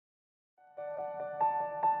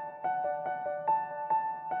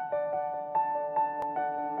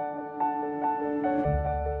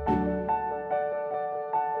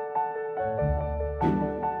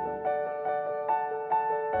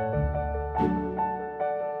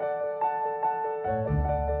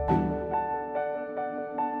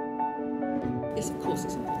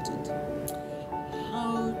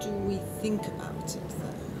think about it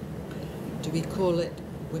there? Do we call it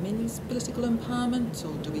women's political empowerment,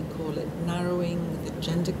 or do we call it narrowing the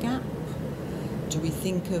gender gap? Do we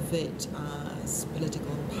think of it as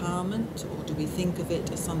political empowerment, or do we think of it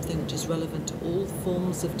as something which is relevant to all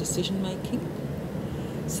forms of decision making?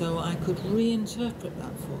 So I could reinterpret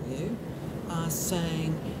that for you as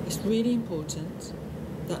saying it's really important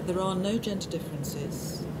that there are no gender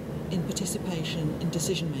differences in participation in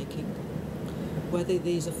decision making, whether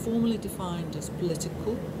these are formally defined as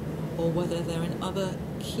political or whether they're in other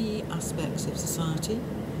key aspects of society,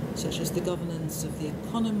 such as the governance of the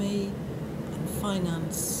economy and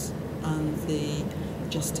finance and the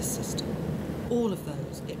justice system. All of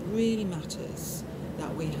those, it really matters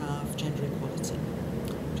that we have gender equality.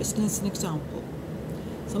 Just as an example,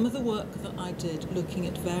 some of the work that I did looking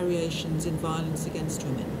at variations in violence against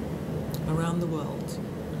women around the world,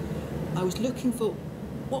 I was looking for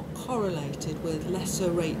what correlated with lesser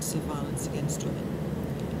rates of violence against women.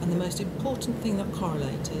 And the most important thing that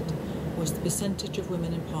correlated was the percentage of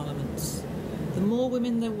women in parliaments. The more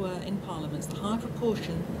women there were in parliaments, the higher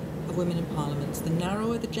proportion of women in parliaments, the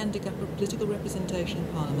narrower the gender gap of political representation in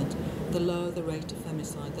parliament, the lower the rate of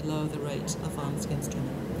femicide, the lower the rate of violence against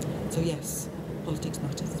women. So yes, politics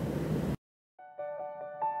matters.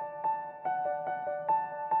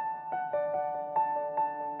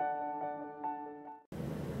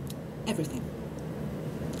 Everything.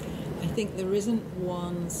 I think there isn't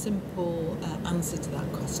one simple answer to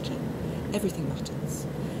that question. Everything matters.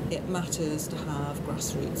 It matters to have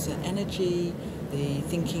grassroots energy, the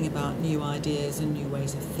thinking about new ideas and new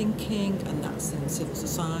ways of thinking, and that's in civil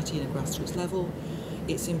society at a grassroots level.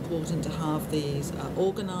 It's important to have these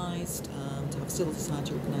organised, to have civil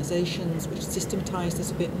society organisations which systematise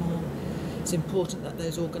this a bit more. It's important that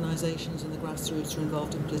those organisations and the grassroots are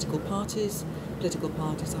involved in political parties. Political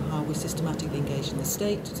parties are how we systematically engage in the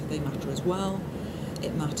state, so they matter as well.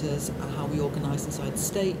 It matters how we organise inside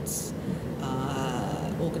states.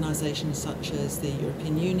 Organisations such as the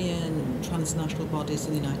European Union, transnational bodies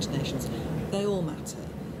and the United Nations, they all matter.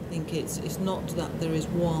 I think it's not that there is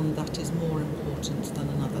one that is more important than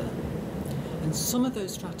another. And some of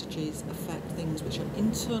those strategies affect things which are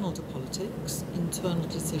internal to politics, internal to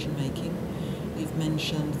decision making. We've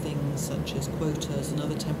mentioned things such as quotas and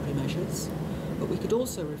other temporary measures, but we could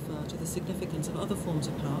also refer to the significance of other forms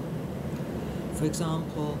of power. For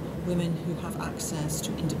example, women who have access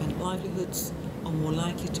to independent livelihoods are more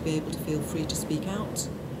likely to be able to feel free to speak out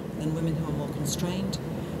than women who are more constrained.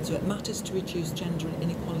 So it matters to reduce gender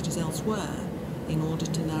inequalities elsewhere in order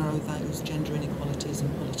to narrow those gender inequalities in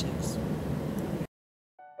politics.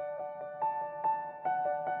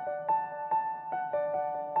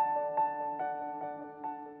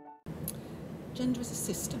 Gender is a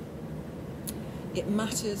system. It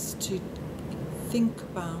matters to think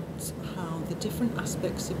about how the different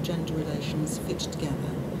aspects of gender relations fit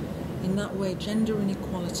together. In that way, gender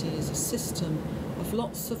inequality is a system of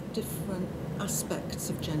lots of different aspects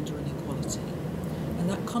of gender inequality. And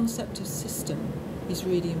that concept of system is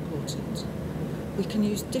really important. We can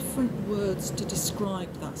use different words to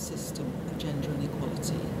describe that system of gender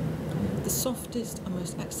inequality. The softest and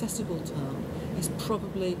most accessible term is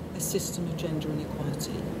probably a system of gender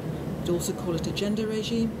inequality. We could also call it a gender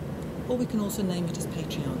regime, or we can also name it as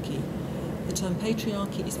patriarchy. The term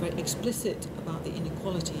patriarchy is very explicit about the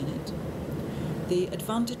inequality in it. The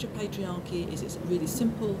advantage of patriarchy is it's a really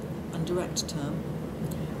simple and direct term.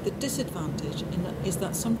 The disadvantage is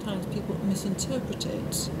that sometimes people misinterpret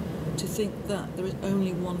it to think that there is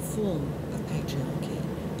only one form of patriarchy,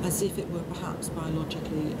 as if it were perhaps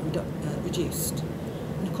biologically reduced.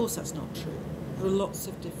 And of course that's not true. There are lots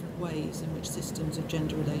of different ways in which systems of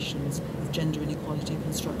gender relations, of gender inequality are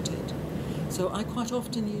constructed. So I quite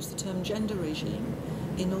often use the term gender regime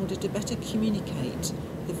in order to better communicate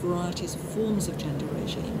the varieties of forms of gender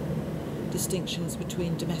regime, distinctions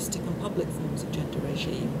between domestic and public forms of gender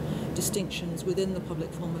regime, distinctions within the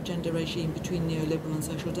public form of gender regime between neoliberal and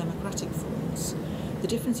social democratic forms. The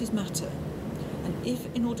differences matter. And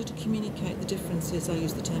if, in order to communicate the differences, I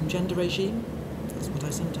use the term gender regime, that's what I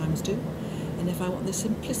sometimes do, and if I want the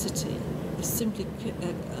simplicity of simply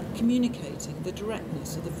communicating the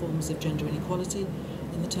directness of the forms of gender inequality,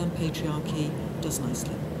 then the term patriarchy does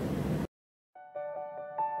nicely.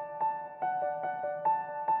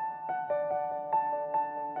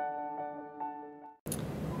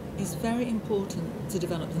 It's very important to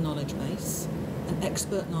develop the knowledge base, an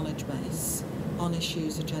expert knowledge base on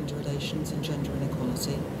issues of gender relations and gender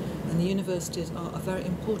inequality, and the universities are a very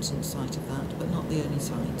important site of that, but not the only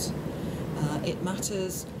site. It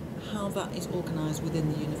matters how that is organised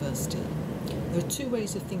within the university. There are two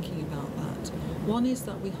ways of thinking about that. One is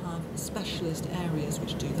that we have specialist areas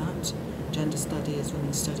which do that, gender studies,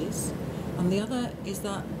 women's studies, and the other is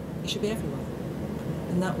that it should be everywhere,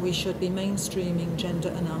 and that we should be mainstreaming gender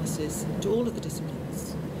analysis into all of the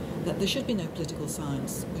disciplines, that there should be no political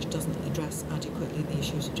science which doesn't address adequately the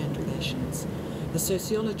issues of gender relations. The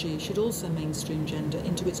sociology should also mainstream gender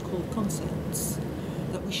into its core concepts,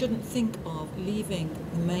 that we shouldn't think of leaving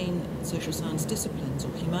the main social science disciplines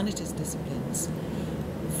or humanities disciplines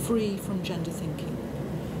free from gender thinking.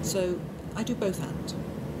 So I do both and.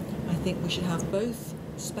 I think we should have both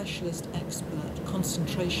specialist expert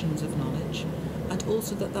concentrations of knowledge, and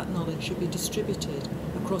also that knowledge should be distributed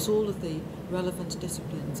across all of the relevant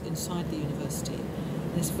disciplines inside the university.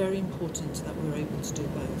 And it's very important that we're able to do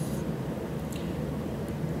both.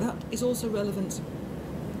 That is also relevant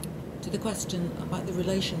to the question about the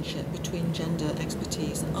relationship between gender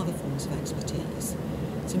expertise and other forms of expertise.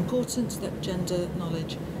 It's important that gender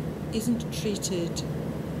knowledge isn't treated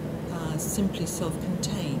as simply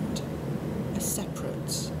self-contained, as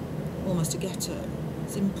separate, almost a ghetto.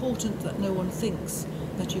 It's important that no one thinks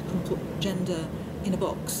that you can put gender in a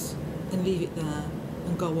box and leave it there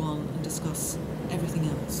and go on and discuss everything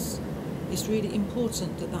else. It's really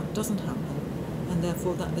important that that doesn't happen, and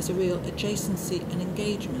therefore that there's a real adjacency and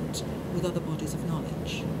engagement with other bodies of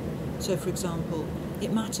knowledge. So, for example,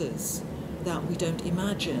 it matters that we don't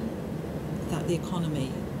imagine that the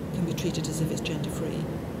economy can be treated as if it's gender-free.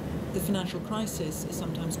 The financial crisis is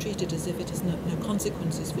sometimes treated as if it has no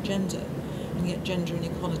consequences for gender, and yet gender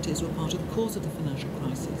inequalities were part of the cause of the financial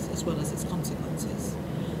crisis as well as its consequences.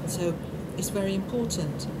 So it's very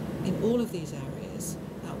important in all of these areas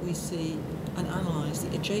that we see and analyse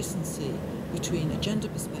the adjacency between a gender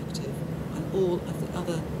perspective and all of the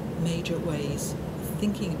other major ways of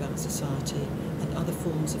thinking about society and other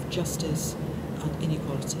forms of justice and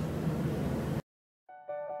inequality.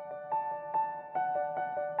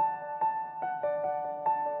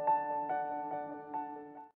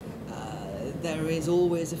 There is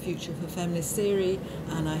always a future for feminist theory,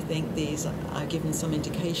 and I think these are given some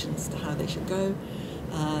indications to how they should go,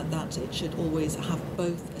 that it should always have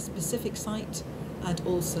both a specific site and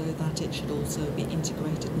also that it should also be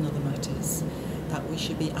integrated in other matters, that we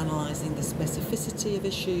should be analysing the specificity of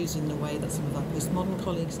issues in the way that some of our postmodern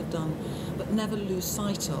colleagues have done, but never lose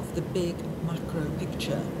sight of the big macro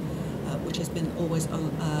picture, which has been always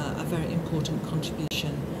a very important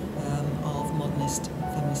contribution of modernist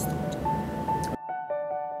feminist thought.